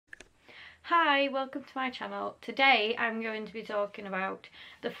Hi, welcome to my channel. Today I'm going to be talking about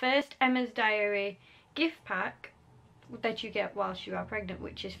the first Emma's Diary gift pack that you get whilst you are pregnant,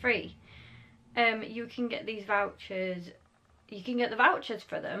 which is free. You can get these vouchers, you can get the vouchers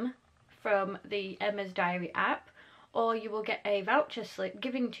for them from the Emma's Diary app, or you will get a voucher slip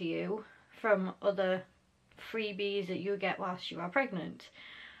given to you from other freebies that you get whilst you are pregnant.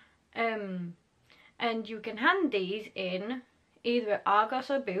 And you can hand these in either at Argos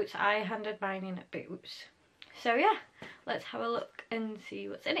or Boots. I handed mine in at Boots. So yeah, let's have a look and see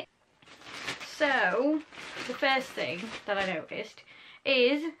what's in it. So the first thing that I noticed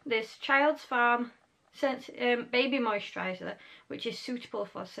is this Child's Farm baby moisturiser, which is suitable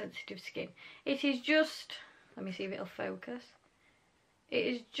for sensitive skin. It is just, let me see if it'll focus. It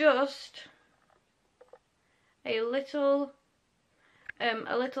is just a little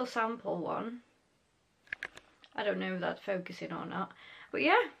sample one. I don't know if that's focusing or not, but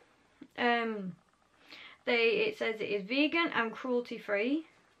yeah, it says it is vegan and cruelty free,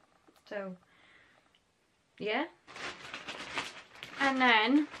 so yeah. And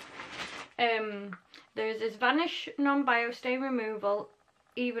then there's this Vanish non-bio stain removal,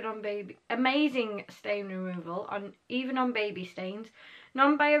 even on baby, amazing stain removal on even on baby stains,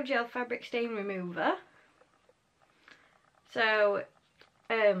 non-bio gel fabric stain remover. So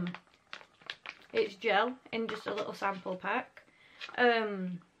it's gel in just a little sample pack.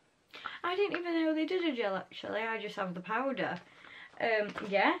 I didn't even know they did a gel actually, I just have the powder.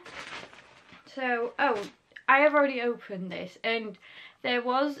 Yeah. So, I have already opened this, and there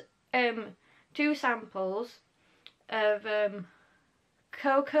was 2 samples of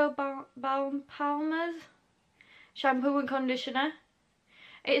Cocoa Balm Palmer's shampoo and conditioner.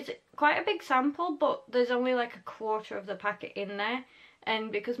 It's quite a big sample, but there's only like a quarter of the packet in there.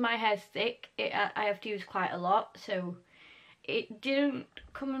 And because my hair's thick, I have to use quite a lot, so it didn't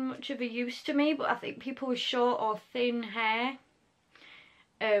come in much of a use to me. But I think people with short or thin hair,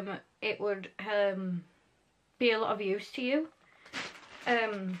 it would be a lot of use to you.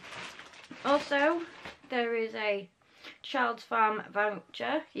 Also, there is a Child's Farm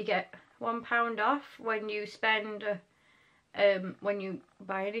voucher. You get £1 off when you spend when you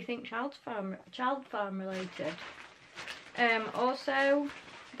buy anything Child Farm related. Also,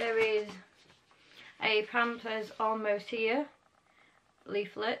 there is a Pampers Almost Here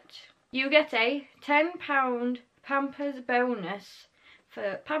leaflet. You get a £10 Pampers bonus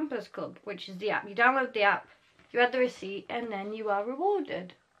for Pampers Club, which is the app. You download the app, you add the receipt, and then you are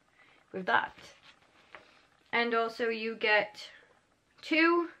rewarded with that. And also you get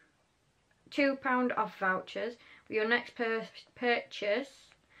two £2 off vouchers for your next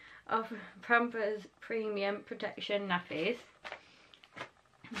purchase of Pampers Premium Protection nappies,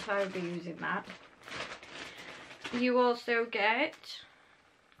 so I'll be using that. You also get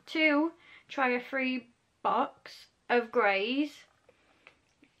 2 try a free box of Graze,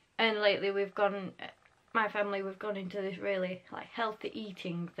 and lately my family we've gone into this really like healthy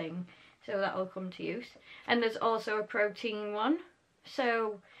eating thing, so that will come to use. And there's also a protein one,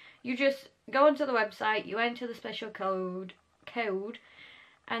 so you just go onto the website, you enter the special code,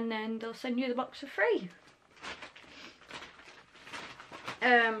 and then they'll send you the box for free.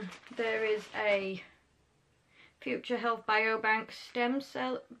 There is a Future Health Biobank Stem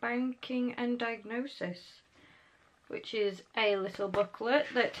Cell Banking and Diagnosis, which is a little booklet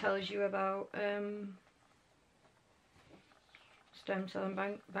that tells you about stem cell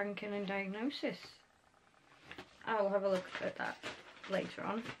and banking and diagnosis. I'll have a look at that later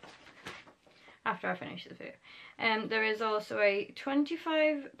on, after I finish the video. There is also a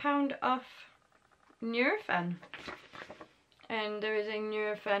 £25 off Nurofen, and there is a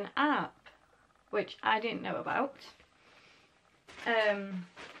Nurofen app, which I didn't know about. Let's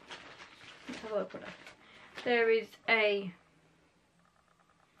have a look at it. There is a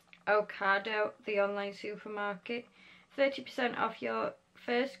Ocado, the online supermarket, 30% off your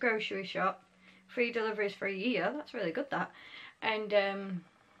first grocery shop, free deliveries for a year. That's really good, that. And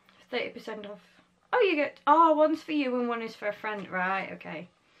 30% off. Oh, you get, one's for you and one is for a friend. Right, okay.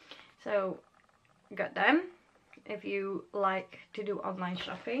 So, get them if you like to do online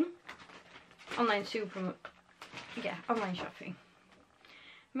shopping. Online shopping.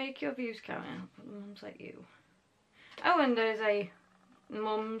 Make your views count out for mums like you. Oh, and there's a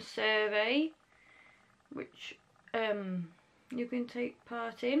mum survey, which you can take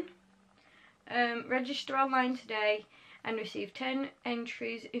part in. Register online today and receive 10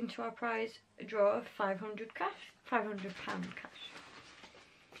 entries into our prize draw of £500 cash.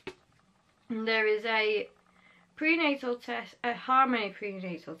 And there is a prenatal test, a Harmony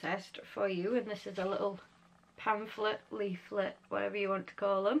prenatal test for you, and this is a little pamphlet, leaflet, whatever you want to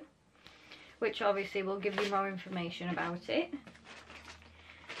call them. which obviously will give you more information about it.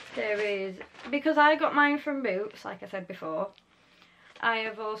 There is, because I got mine from Boots, like I said before, I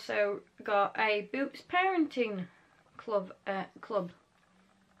have also got a Boots Parenting Club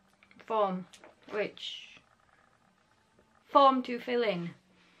form, form to fill in,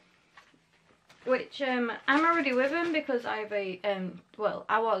 which I'm already with him because I've well,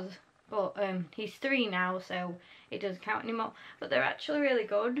 I was, but he's 3 now, so it doesn't count anymore. But they're actually really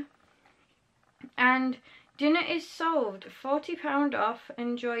good. And dinner is solved. £40 off.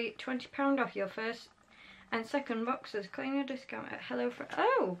 Enjoy £20 off your first and second boxes. Claim your discount at Hello Fresh.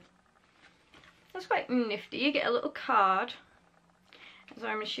 Oh, that's quite nifty. You get a little card. So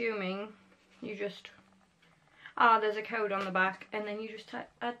I'm assuming you just, there's a code on the back, and then you just type.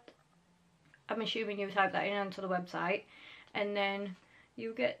 I'm assuming you type that in onto the website, and then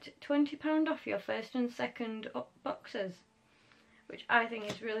you get £20 off your first and second boxes, which I think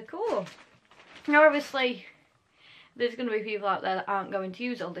is really cool. Now obviously there's going to be people out there that aren't going to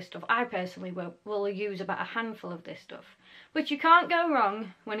use all this stuff. I personally will use about a handful of this stuff, but you can't go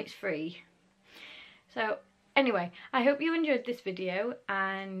wrong when it's free. So anyway, I hope you enjoyed this video,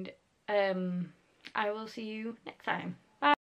 and I will see you next time.